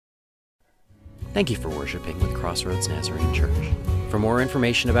Thank you for worshiping with Crossroads Nazarene Church. For more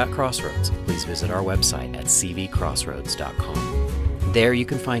information about Crossroads, please visit our website at cvcrossroads.com. There you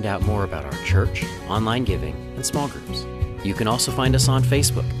can find out more about our church, online giving, and small groups. You can also find us on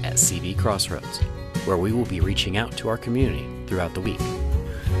Facebook at CV Crossroads, where we will be reaching out to our community throughout the week.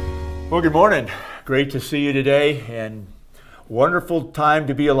 Well, good morning. Great to see you today, and wonderful time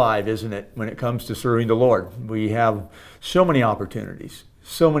to be alive, isn't it, when it comes to serving the Lord? We have so many opportunities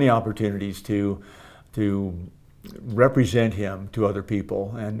to represent Him to other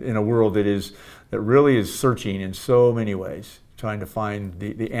people, and in a world that really is searching in so many ways, trying to find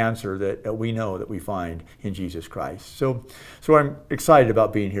the answer that we know that we find in Jesus Christ. So I'm excited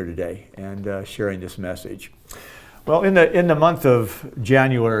about being here today and sharing this message. Well, in the month of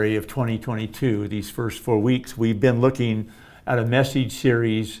January of 2022, these first 4 weeks, we've been looking at a message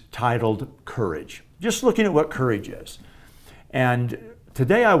series titled Courage. Just looking at what courage is. And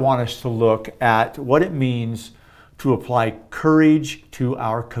today I want us to look at what it means to apply courage to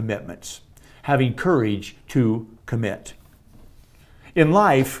our commitments. Having courage to commit. In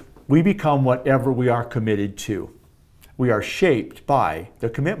life, we become whatever we are committed to. We are shaped by the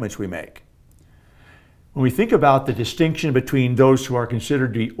commitments we make. When we think about the distinction between those who are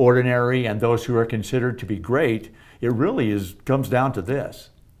considered to be ordinary and those who are considered to be great, it really comes down to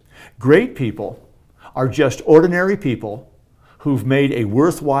this. Great people are just ordinary people who've made a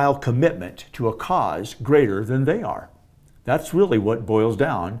worthwhile commitment to a cause greater than they are. That's really what boils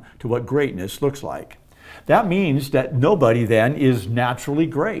down to what greatness looks like. That means that nobody then is naturally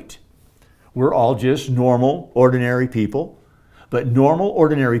great. We're all just normal, ordinary people, but normal,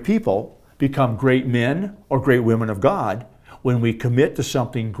 ordinary people become great men or great women of God when we commit to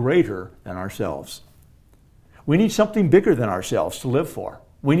something greater than ourselves. We need something bigger than ourselves to live for.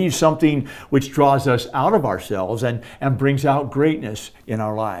 We need something which draws us out of ourselves and brings out greatness in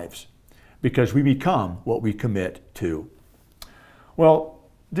our lives, because we become what we commit to. Well,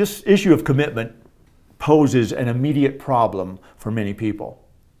 this issue of commitment poses an immediate problem for many people.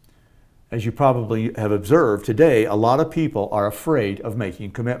 As you probably have observed today, a lot of people are afraid of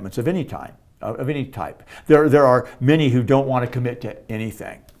making commitments of any type. There are many who don't want to commit to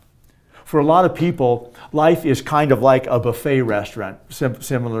anything. For a lot of people, life is kind of like a buffet restaurant,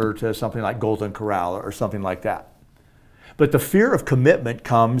 similar to something like Golden Corral or something like that. But the fear of commitment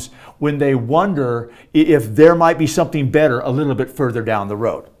comes when they wonder if there might be something better a little bit further down the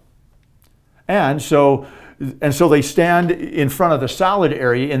road. And so they stand in front of the salad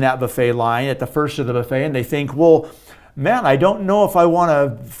area in that buffet line at the first of the buffet, and they think, well, man, I don't know if I want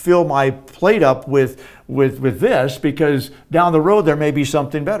to fill my plate up with this, because down the road there may be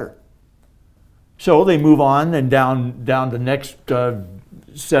something better. So they move on, and down the next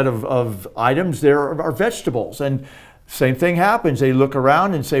set of items there are vegetables. And same thing happens. They look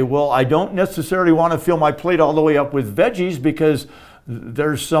around and say, well, I don't necessarily want to fill my plate all the way up with veggies, because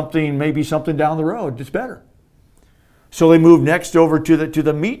there's maybe something down the road that's better. So they move next over to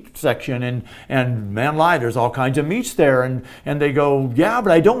the meat section, and man alive, there's all kinds of meats there, and they go, yeah,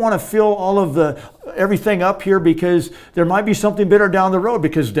 but I don't want to fill all of everything up here, because there might be something better down the road,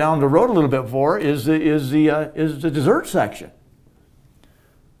 because down the road a little bit more is the dessert section.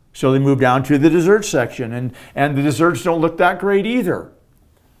 So they move down to the dessert section, and the desserts don't look that great either.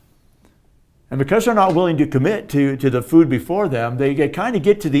 And because they're not willing to commit to the food before them, they kind of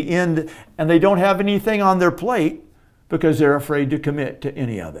get to the end and they don't have anything on their plate, because they're afraid to commit to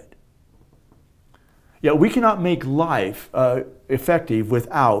any of it. Yet we cannot make life effective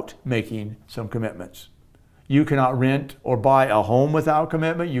without making some commitments. You cannot rent or buy a home without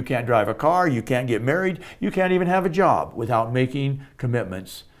commitment. You can't drive a car. You can't get married. You can't even have a job without making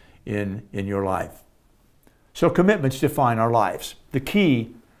commitments in your life. So commitments define our lives. The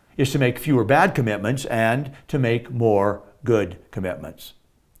key is to make fewer bad commitments and to make more good commitments.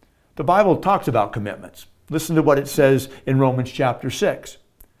 The Bible talks about commitments. Listen to what it says in Romans chapter 6.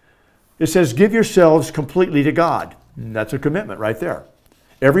 It says, give yourselves completely to God. And that's a commitment right there.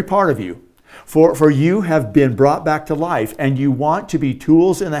 Every part of you. For you have been brought back to life, and you want to be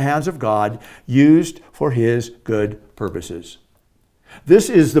tools in the hands of God, used for His good purposes. This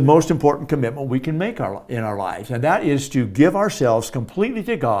is the most important commitment we can make in our lives, and that is to give ourselves completely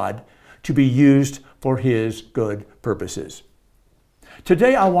to God to be used for His good purposes.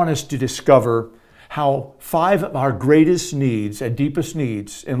 Today I want us to discover how 5 of our greatest needs and deepest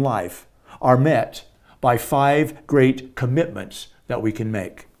needs in life are met by 5 great commitments that we can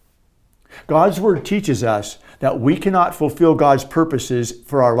make. God's Word teaches us that we cannot fulfill God's purposes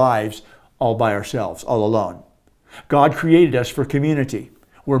for our lives all by ourselves, all alone. God created us for community.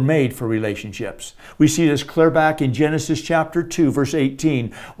 we're made for relationships. We see this clear back in Genesis chapter 2, verse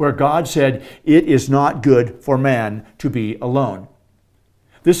 18, where God said, "It is not good for man to be alone."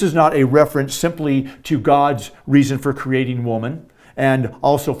 This is not a reference simply to God's reason for creating woman and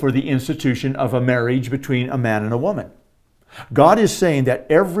also for the institution of a marriage between a man and a woman. God is saying that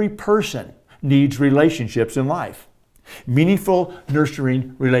every person needs relationships in life, meaningful,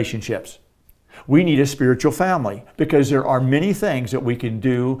 nurturing relationships. We need a spiritual family because there are many things that we can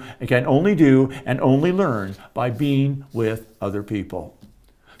do and can only do and only learn by being with other people.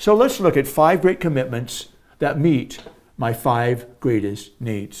 So let's look at 5 great commitments that meet my 5 greatest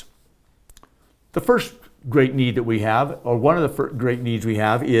needs. The first great need that we have, or one of the great needs we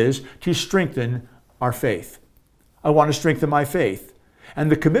have, is to strengthen our faith. I want to strengthen my faith.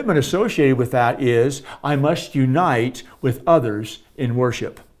 And the commitment associated with that is I must unite with others in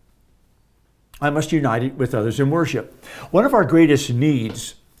worship. I must unite with others in worship. One of our greatest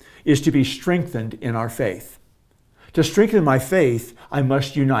needs is to be strengthened in our faith. To strengthen my faith, I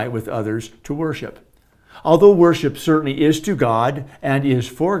must unite with others to worship. Although worship certainly is to God and is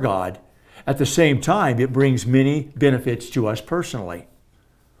for God, at the same time, it brings many benefits to us personally.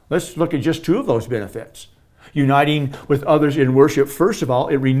 Let's look at just 2 of those benefits. Uniting with others in worship, first of all,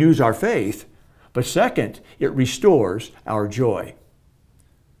 it renews our faith. But second, it restores our joy.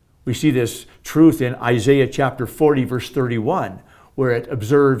 We see this truth in Isaiah chapter 40, verse 31, where it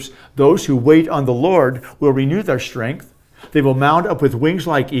observes, "Those who wait on the Lord will renew their strength. They will mount up with wings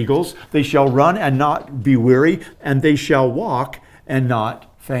like eagles. They shall run and not be weary, and they shall walk and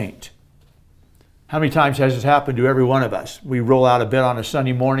not faint." How many times has this happened to every one of us? We roll out of bed on a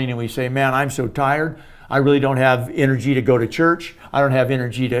Sunday morning and we say, "Man, I'm so tired. I really don't have energy to go to church. I don't have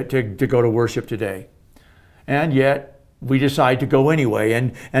energy to go to worship today." And yet we decide to go anyway.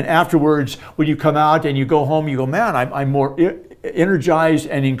 And afterwards, when you come out and you go home, you go, "Man, I'm more energized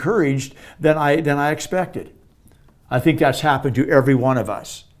and encouraged than I expected." I think that's happened to every one of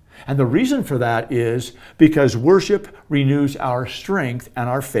us. And the reason for that is because worship renews our strength and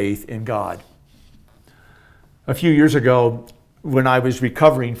our faith in God. A few years ago, when I was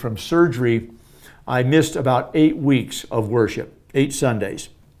recovering from surgery, I missed about 8 weeks of worship, 8 Sundays.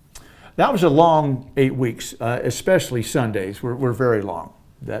 That was a long 8 weeks, especially Sundays were very long,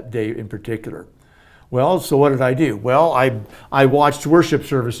 that day in particular. Well, so what did I do? Well, I watched worship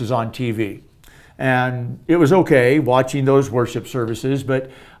services on TV. And it was okay watching those worship services, but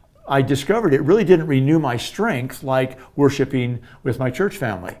I discovered it really didn't renew my strength like worshiping with my church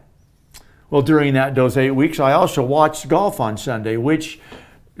family. Well, during those 8 weeks, I also watched golf on Sunday, which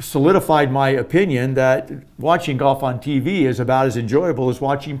solidified my opinion that watching golf on TV is about as enjoyable as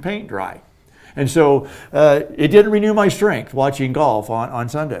watching paint dry. And so it didn't renew my strength watching golf on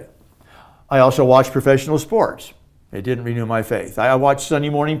Sunday. I also watched professional sports. It didn't renew my faith. I watched Sunday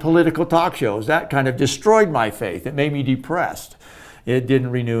morning political talk shows. That kind of destroyed my faith. It made me depressed. It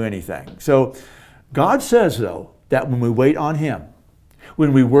didn't renew anything. So God says, though, that when we wait on Him,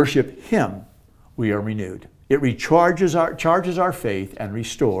 when we worship Him, we are renewed. It charges our faith and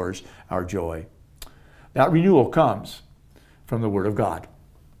restores our joy. That renewal comes from the Word of God.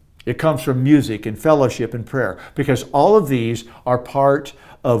 It comes from music and fellowship and prayer, because all of these are part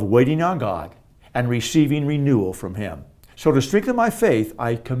of waiting on God and receiving renewal from Him. So to strengthen my faith,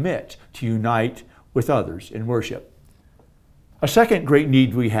 I commit to unite with others in worship. A second great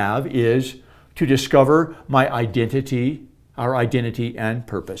need we have is to discover my identity, our identity and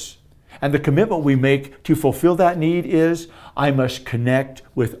purpose. And the commitment we make to fulfill that need is I must connect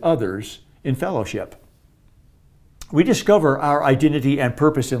with others in fellowship. We discover our identity and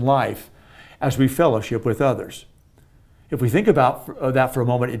purpose in life as we fellowship with others. If we think about that for a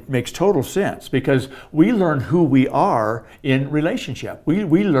moment, it makes total sense, because we learn who we are in relationship. We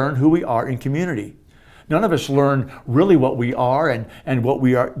learn who we are in community. None of us learn really what we are and what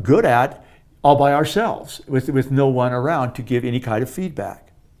we are good at all by ourselves, with no one around to give any kind of feedback.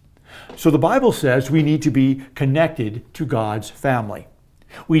 So the Bible says we need to be connected to God's family.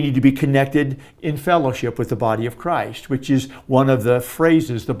 We need to be connected in fellowship with the body of Christ, which is one of the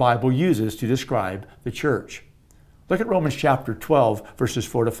phrases the Bible uses to describe the church. Look at Romans chapter 12, verses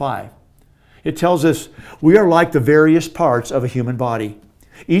 4 to 5. It tells us, we are like the various parts of a human body.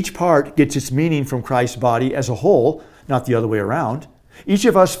 Each part gets its meaning from Christ's body as a whole, not the other way around. Each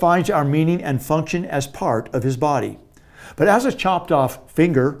of us finds our meaning and function as part of His body. But as a chopped off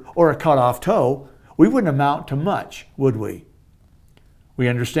finger or a cut off toe, we wouldn't amount to much, would we? We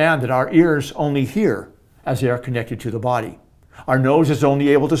understand that our ears only hear as they are connected to the body. Our nose is only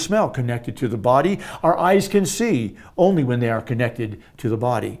able to smell connected to the body. Our eyes can see only when they are connected to the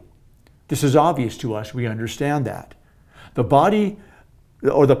body. This is obvious to us. We understand that. The body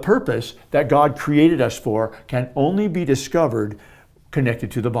or the purpose that God created us for can only be discovered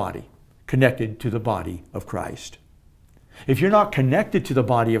connected to the body of Christ. If you're not connected to the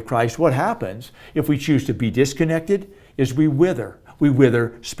body of Christ, what happens if we choose to be disconnected is we wither. We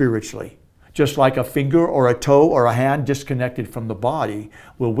wither spiritually. Just like a finger or a toe or a hand disconnected from the body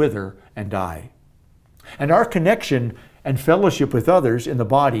will wither and die. And our connection and fellowship with others in the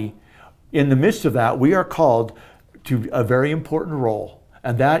body, in the midst of that, we are called to a very important role.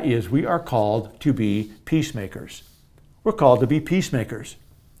 And that is, we are called to be peacemakers. We're called to be peacemakers.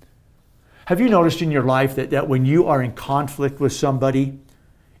 Have you noticed in your life that when you are in conflict with somebody,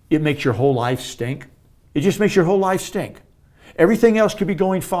 it makes your whole life stink? It just makes your whole life stink. Everything else could be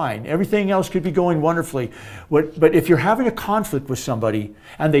going fine. Everything else could be going wonderfully. But if you're having a conflict with somebody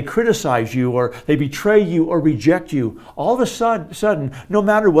and they criticize you or they betray you or reject you, all of a sudden, no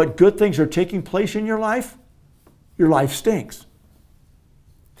matter what good things are taking place in your life stinks.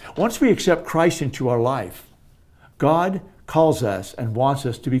 Once we accept Christ into our life, God calls us and wants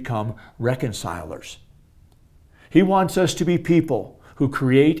us to become reconcilers. He wants us to be people who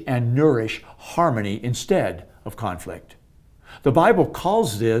create and nourish harmony instead of conflict. The Bible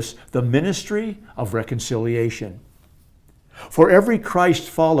calls this the ministry of reconciliation. For every Christ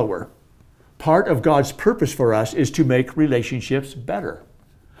follower, part of God's purpose for us is to make relationships better,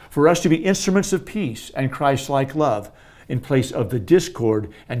 for us to be instruments of peace and Christ-like love in place of the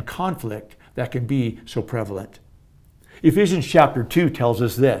discord and conflict that can be so prevalent. Ephesians chapter 2 tells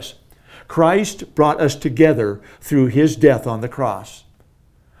us this: Christ brought us together through His death on the cross.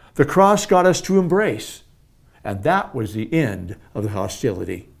 The cross got us to embrace, and that was the end of the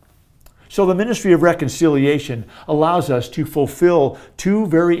hostility. So the ministry of reconciliation allows us to fulfill two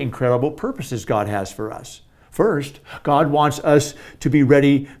very incredible purposes God has for us. First, God wants us to be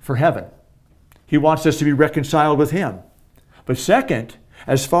ready for heaven. He wants us to be reconciled with Him. But second,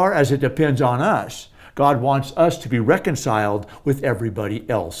 as far as it depends on us, God wants us to be reconciled with everybody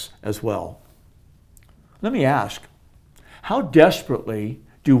else as well. Let me ask, how desperately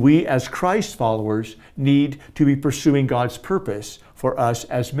do we as Christ followers need to be pursuing God's purpose for us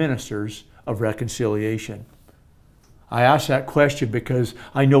as ministers of reconciliation? I ask that question because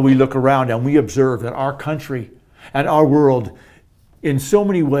I know we look around and we observe that our country and our world in so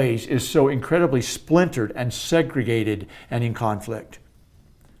many ways is so incredibly splintered and segregated and in conflict.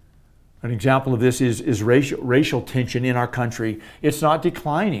 An example of this is racial tension in our country. It's not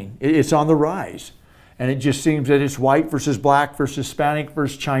declining, it's on the rise. And it just seems that it's white versus black versus Hispanic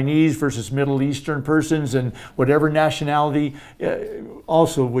versus Chinese versus Middle Eastern persons and whatever nationality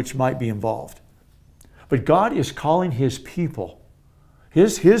also which might be involved. But God is calling His people,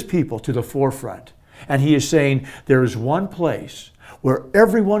 His people to the forefront. And He is saying there is one place where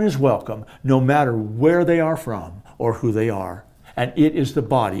everyone is welcome, no matter where they are from or who they are. And it is the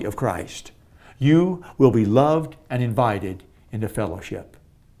body of Christ. You will be loved and invited into fellowship.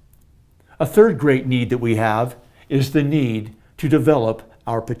 A third great need that we have is the need to develop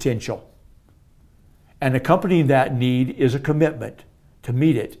our potential. And accompanying that need is a commitment to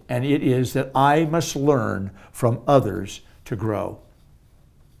meet it, and it is that I must learn from others to grow.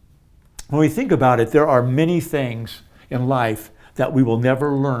 When we think about it, there are many things in life that we will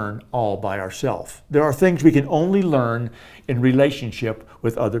never learn all by ourselves. There are things we can only learn in relationship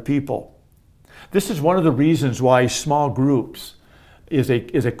with other people. This is one of the reasons why small groups is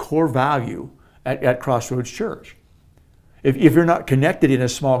a core value at Crossroads Church. If you're not connected in a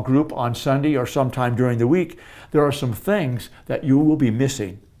small group on Sunday or sometime during the week, there are some things that you will be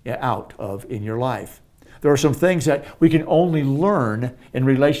missing out of in your life. There are some things that we can only learn in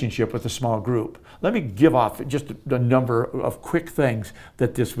relationship with a small group. Let me give off just a number of quick things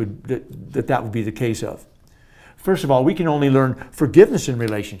that would be the case of. First of all, we can only learn forgiveness in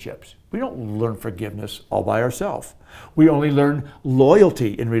relationships. We don't learn forgiveness all by ourselves. We only learn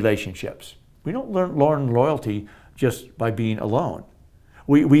loyalty in relationships. We don't learn loyalty just by being alone.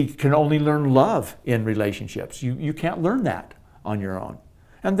 We can only learn love in relationships. You can't learn that on your own.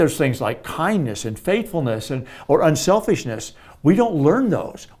 And there's things like kindness and faithfulness or unselfishness. We don't learn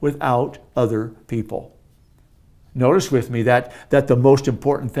those without other people. Notice with me that the most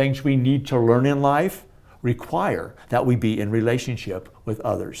important things we need to learn in life require that we be in relationship with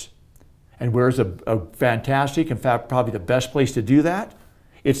others. And where's a fantastic, in fact, probably the best place to do that?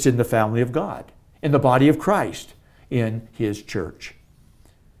 It's in the family of God, in the body of Christ, in His church.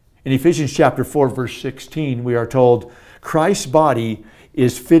 In Ephesians chapter 4, verse 16, we are told, Christ's body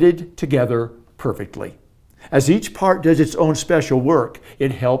is fitted together perfectly. As each part does its own special work,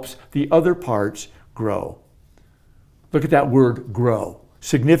 it helps the other parts grow. Look at that word, grow.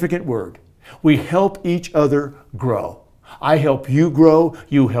 Significant word. We help each other grow. I help you grow.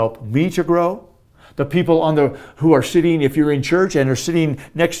 You help me to grow. The people who are sitting, if you're in church and are sitting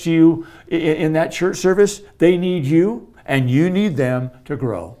next to you in that church service, they need you and you need them to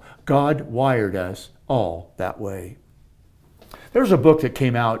grow. God wired us all that way. There's a book that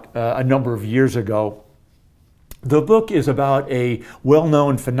came out a number of years ago. The book is about a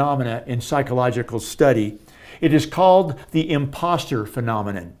well-known phenomena in psychological study. It is called the imposter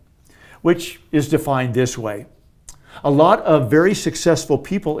phenomenon, which is defined this way. A lot of very successful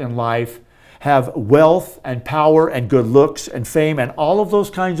people in life have wealth and power and good looks and fame and all of those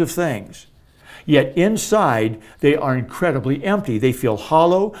kinds of things. Yet inside, they are incredibly empty. They feel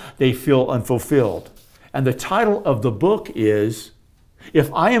hollow. They feel unfulfilled. And the title of the book is,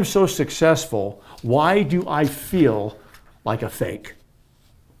 If I Am So Successful, Why Do I Feel Like a Fake?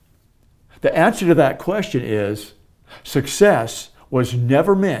 The answer to that question is, success was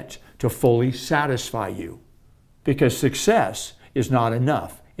never meant to fully satisfy you, because success is not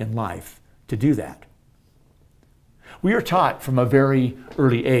enough in life to do that. We are taught from a very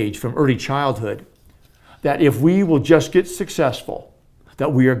early age, from early childhood, that if we will just get successful,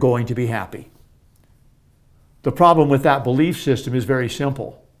 that we are going to be happy. The problem with that belief system is very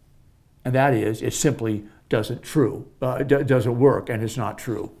simple, and that is it simply doesn't work, and it's not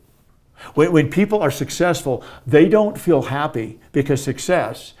true. When people are successful, they don't feel happy because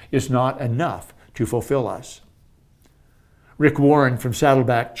success is not enough to fulfill us. Rick Warren from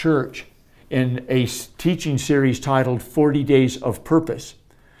Saddleback Church, in a teaching series titled 40 Days of Purpose,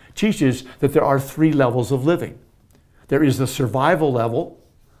 teaches that there are 3 levels of living. There is the survival level,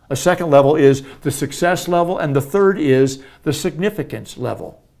 a second level is the success level, and the third is the significance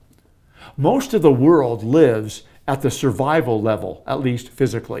level. Most of the world lives at the survival level, at least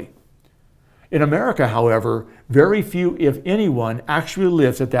physically. In America, however, very few, if anyone, actually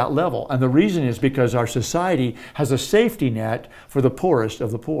lives at that level. And the reason is because our society has a safety net for the poorest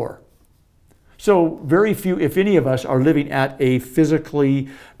of the poor. So very few, if any of us, are living at a physically,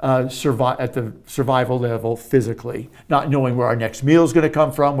 at the survival level physically, not knowing where our next meal is going to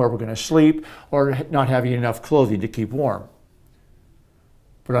come from, where we're going to sleep, or not having enough clothing to keep warm.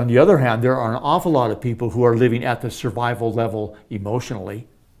 But on the other hand, there are an awful lot of people who are living at the survival level emotionally,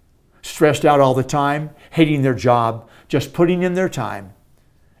 stressed out all the time, hating their job, just putting in their time,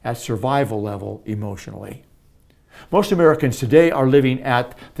 at survival level emotionally. Most Americans today are living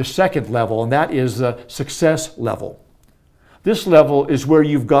at the second level, and that is the success level. This level is where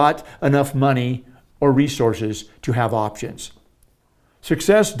you've got enough money or resources to have options.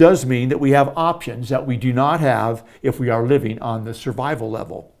 Success does mean that we have options that we do not have if we are living on the survival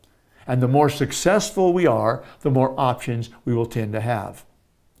level. And the more successful we are, the more options we will tend to have.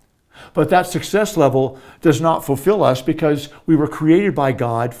 But that success level does not fulfill us because we were created by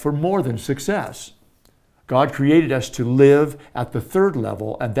God for more than success. God created us to live at the third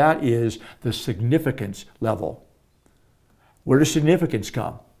level, and that is the significance level. Where does significance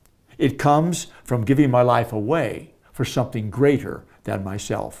come? It comes from giving my life away for something greater than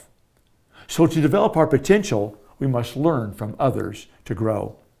myself. So to develop our potential, we must learn from others to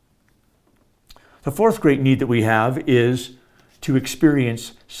grow. The fourth great need that we have is to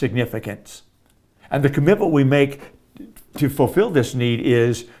experience significance. And the commitment we make to fulfill this need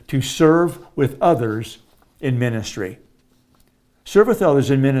is to serve with others in ministry. Serve with others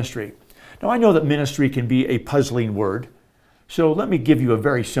in ministry. Now, I know that ministry can be a puzzling word, so let me give you a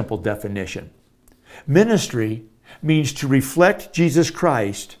very simple definition. Ministry means to reflect Jesus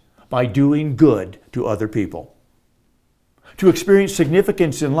Christ by doing good to other people. To experience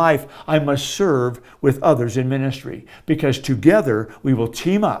significance in life, I must serve with others in ministry, because together we will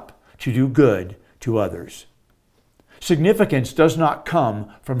team up to do good to others. Significance does not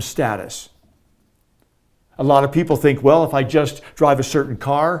come from status. A lot of people think, well, if I just drive a certain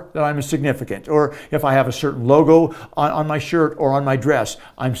car, then I'm significant. Or if I have a certain logo on my shirt or on my dress,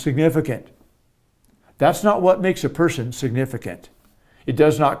 I'm significant. That's not what makes a person significant. It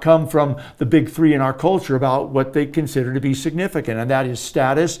does not come from the big three in our culture about what they consider to be significant, and that is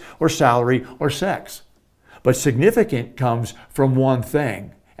status or salary or sex. But significant comes from one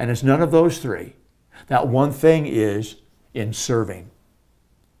thing, and it's none of those three. That one thing is in serving.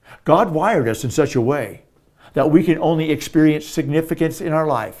 God wired us in such a way that we can only experience significance in our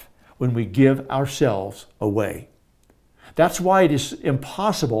life when we give ourselves away. That's why it is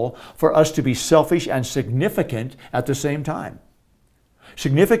impossible for us to be selfish and significant at the same time.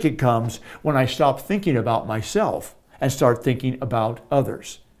 Significant comes when I stop thinking about myself and start thinking about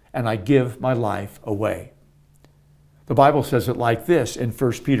others, and I give my life away. The Bible says it like this in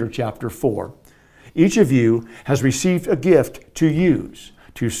 1 Peter chapter 4. Each of you has received a gift to use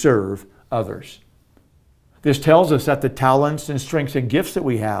to serve others. This tells us that the talents and strengths and gifts that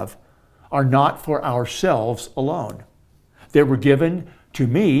we have are not for ourselves alone. They were given to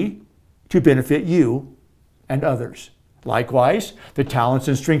me to benefit you and others. Likewise, the talents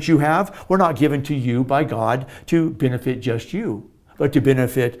and strengths you have were not given to you by God to benefit just you, but to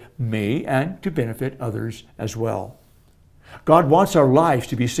benefit me and to benefit others as well. God wants our lives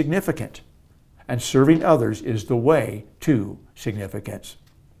to be significant, and serving others is the way to significance.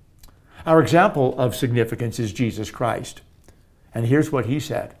 Our example of significance is Jesus Christ. And here's what he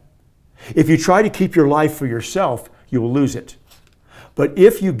said. If you try to keep your life for yourself, you will lose it. But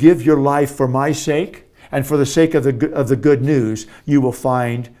if you give your life for my sake and for the sake of the good news, you will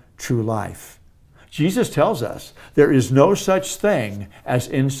find true life. Jesus tells us there is no such thing as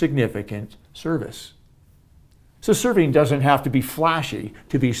insignificant service. So serving doesn't have to be flashy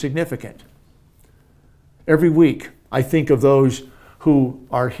to be significant. Every week, I think of those who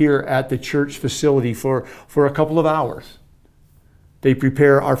are here at the church facility for a couple of hours. They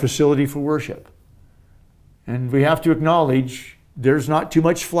prepare our facility for worship. And we have to acknowledge there's not too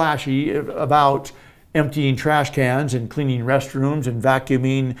much flashy about emptying trash cans and cleaning restrooms and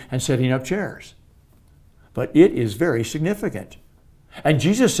vacuuming and setting up chairs. But it is very significant. And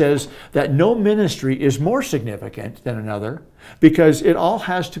Jesus says that no ministry is more significant than another because it all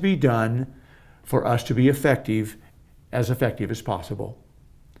has to be done for us to be effective as possible.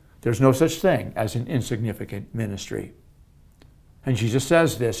 There's no such thing as an insignificant ministry. And Jesus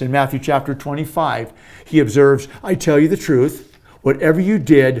says this in Matthew chapter 25. He observes, I tell you the truth, whatever you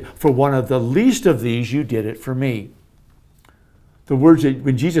did for one of the least of these, you did it for me. The words that,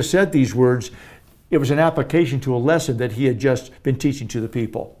 when Jesus said these words, it was an application to a lesson that he had just been teaching to the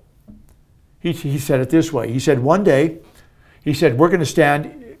people. He said it this way. He said, one day, he said, we're going to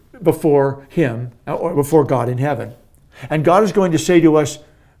stand before him, or before God in heaven. And God is going to say to us,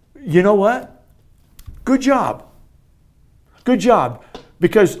 you know what? Good job. Good job.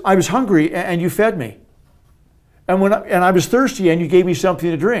 Because I was hungry and you fed me. And I was thirsty and you gave me something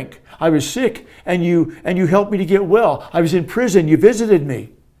to drink. I was sick and you helped me to get well. I was in prison, you visited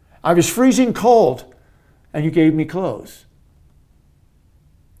me. I was freezing cold and you gave me clothes.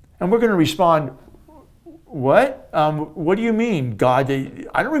 And we're going to respond, what? What do you mean, God?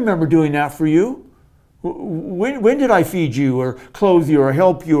 I don't remember doing that for you. When did I feed you or clothe you or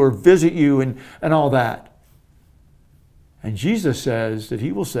help you or visit you and all that? And Jesus says that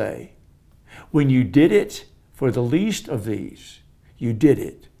he will say, when you did it for the least of these, you did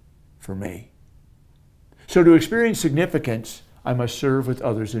it for me. So to experience significance, I must serve with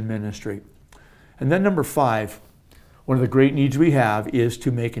others in ministry. And then number 5, one of the great needs we have is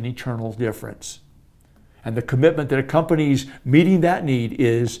to make an eternal difference. And the commitment that accompanies meeting that need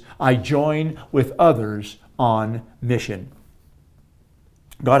is, I join with others on mission.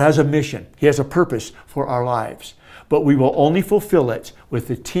 God has a mission. He has a purpose for our lives. But we will only fulfill it with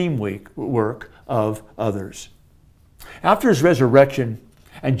the teamwork of others. After his resurrection,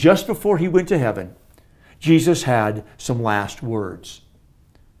 and just before he went to heaven, Jesus had some last words.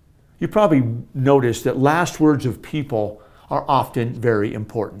 You probably noticed that last words of people are often very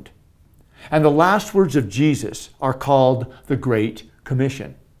important. And the last words of Jesus are called the Great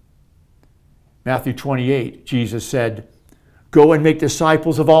Commission. Matthew 28, Jesus said, go and make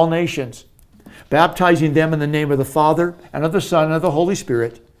disciples of all nations, baptizing them in the name of the Father and of the Son and of the Holy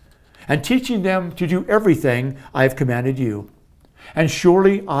Spirit, and teaching them to do everything I have commanded you. And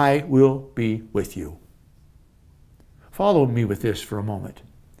surely I will be with you. Follow me with this for a moment.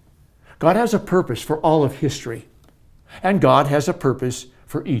 God has a purpose for all of history, and God has a purpose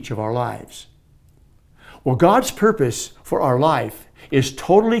for each of our lives. Well, God's purpose for our life is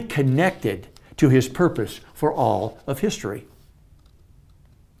totally connected to his purpose for all of history.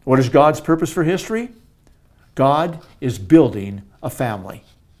 What is God's purpose for history? God is building a family.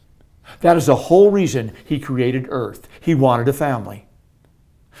 That is the whole reason he created earth. He wanted a family.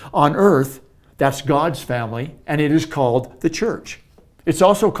 On earth, that's God's family, and it is called the church. It's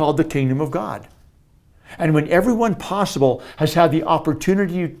also called the kingdom of God. And when everyone possible has had the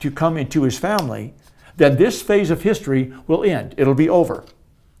opportunity to come into his family, then this phase of history will end. It'll be over.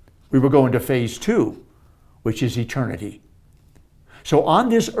 We will go into phase 2, which is eternity. So on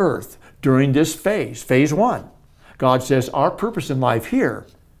this earth, during this phase 1, God says our purpose in life here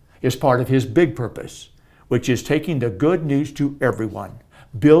is part of his big purpose, which is taking the good news to everyone,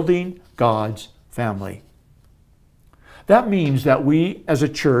 building God's family. That means that we as a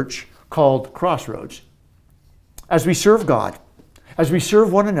church called Crossroads, as we serve God, as we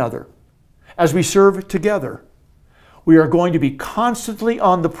serve one another, as we serve together, we are going to be constantly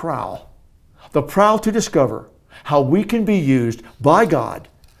on the prowl to discover how we can be used by God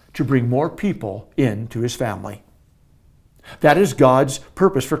to bring more people into His family. That is God's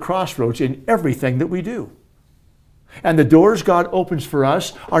purpose for Crossroads in everything that we do. And the doors God opens for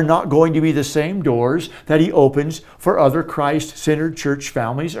us are not going to be the same doors that He opens for other Christ-centered church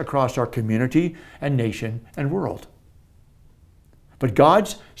families across our community and nation and world. But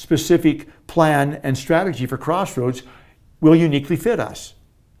God's specific plan and strategy for Crossroads will uniquely fit us.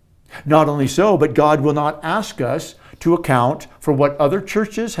 Not only so, but God will not ask us to account for what other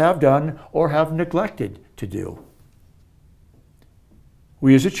churches have done or have neglected to do.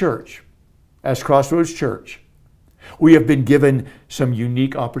 We as a church, as Crossroads Church, we have been given some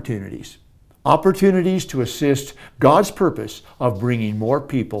unique opportunities. Opportunities to assist God's purpose of bringing more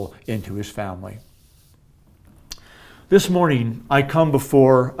people into His family. This morning, I come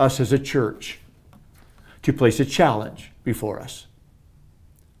before us as a church to place a challenge before us.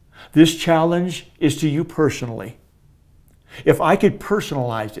 This challenge is to you personally. If I could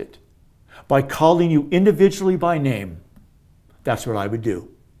personalize it by calling you individually by name, that's what I would do.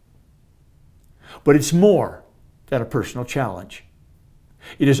 But it's more than a personal challenge.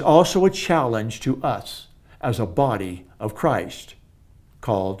 It is also a challenge to us as a body of Christ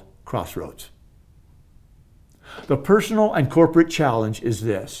called Crossroads. The personal and corporate challenge is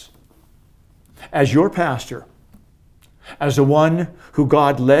this. As your pastor, as the one who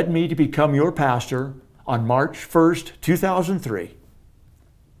God led me to become your pastor on March 1st, 2003,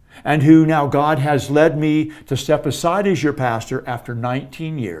 and who now God has led me to step aside as your pastor after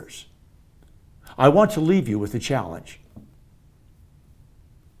 19 years, I want to leave you with a challenge.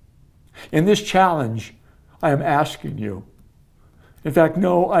 In this challenge, I am asking you, in fact,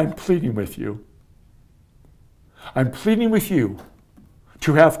 no, I'm pleading with you. I'm pleading with you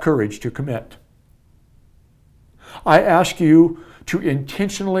to have courage to commit. I ask you to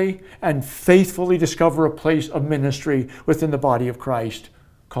intentionally and faithfully discover a place of ministry within the body of Christ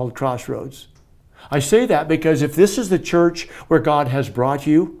called Crossroads. I say that because if this is the church where God has brought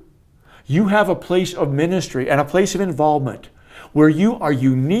you, you have a place of ministry and a place of involvement where you are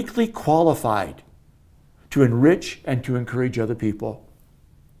uniquely qualified to enrich and to encourage other people.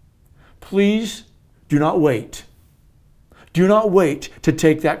 Please do not wait. Do not wait to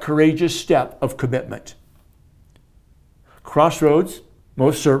take that courageous step of commitment. Crossroads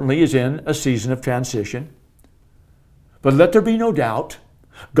most certainly is in a season of transition. But let there be no doubt,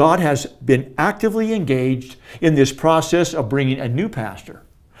 God has been actively engaged in this process of bringing a new pastor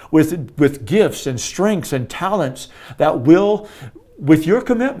with gifts and strengths and talents that will, with your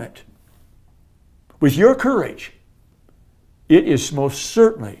commitment, with your courage, it is most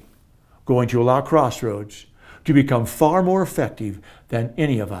certainly going to allow Crossroads to become far more effective than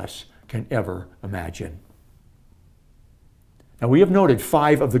any of us can ever imagine. Now, we have noted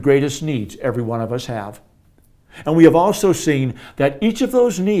 5 of the greatest needs every one of us have. And we have also seen that each of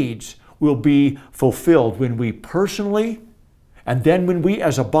those needs will be fulfilled when we personally, and then when we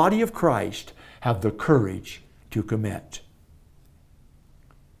as a body of Christ have the courage to commit.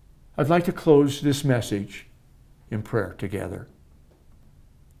 I'd like to close this message in prayer together.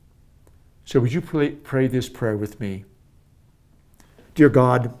 So would you pray this prayer with me? Dear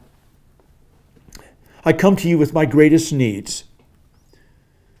God, I come to you with my greatest needs.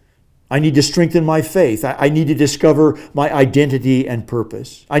 I need to strengthen my faith. I need to discover my identity and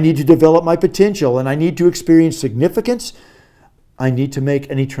purpose. I need to develop my potential, and I need to experience significance. I need to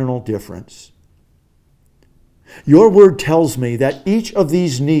make an eternal difference. Your word tells me that each of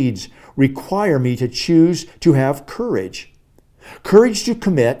these needs require me to choose to have courage. Courage to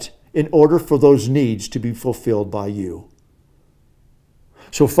commit in order for those needs to be fulfilled by you.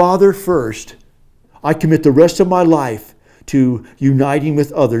 So, Father, first, I commit the rest of my life to uniting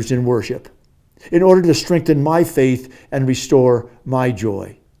with others in worship in order to strengthen my faith and restore my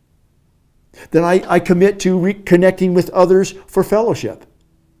joy. Then I commit to reconnecting with others for fellowship.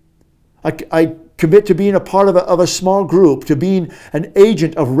 I commit to being a part of a small group, to being an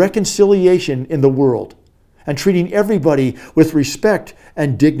agent of reconciliation in the world and treating everybody with respect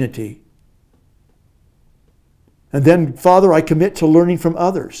and dignity. And then, Father, I commit to learning from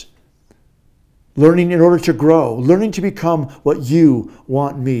others. Learning in order to grow. Learning to become what you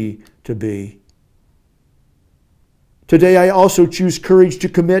want me to be. Today I also choose courage to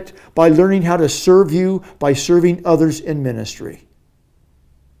commit by learning how to serve you by serving others in ministry.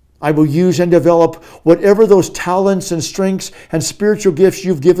 I will use and develop whatever those talents and strengths and spiritual gifts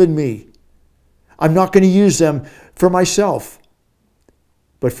you've given me. I'm not going to use them for myself,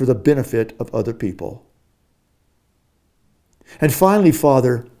 but for the benefit of other people. And finally,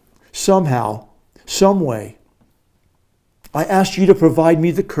 Father, somehow, some way, I ask you to provide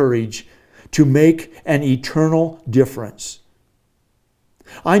me the courage to make an eternal difference.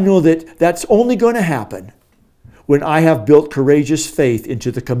 I know that that's only going to happen when I have built courageous faith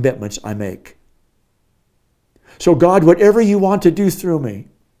into the commitments I make. So God, whatever you want to do through me,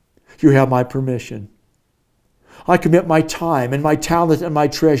 you have my permission. I commit my time and my talent and my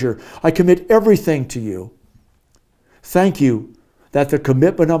treasure. I commit everything to you. Thank you that the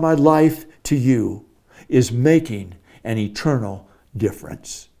commitment of my life to you is making an eternal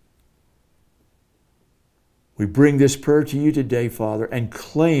difference. We bring this prayer to you today, Father, and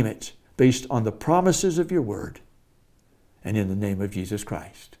claim it based on the promises of your word. And in the name of Jesus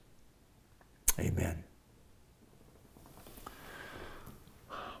Christ. Amen.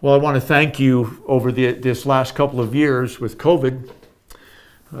 Well, I want to thank you over this last couple of years with COVID.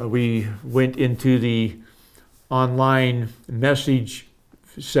 We went into the online message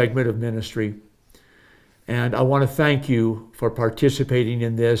segment of ministry. And I want to thank you for participating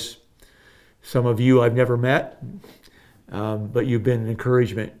in this. Some of you I've never met, but you've been an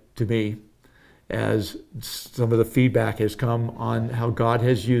encouragement to me as some of the feedback has come on how God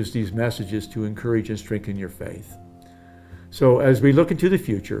has used these messages to encourage and strengthen your faith. So as we look into the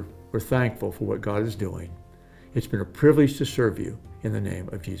future, we're thankful for what God is doing. It's been a privilege to serve you in the name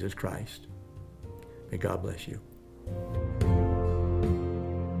of Jesus Christ. May God bless you.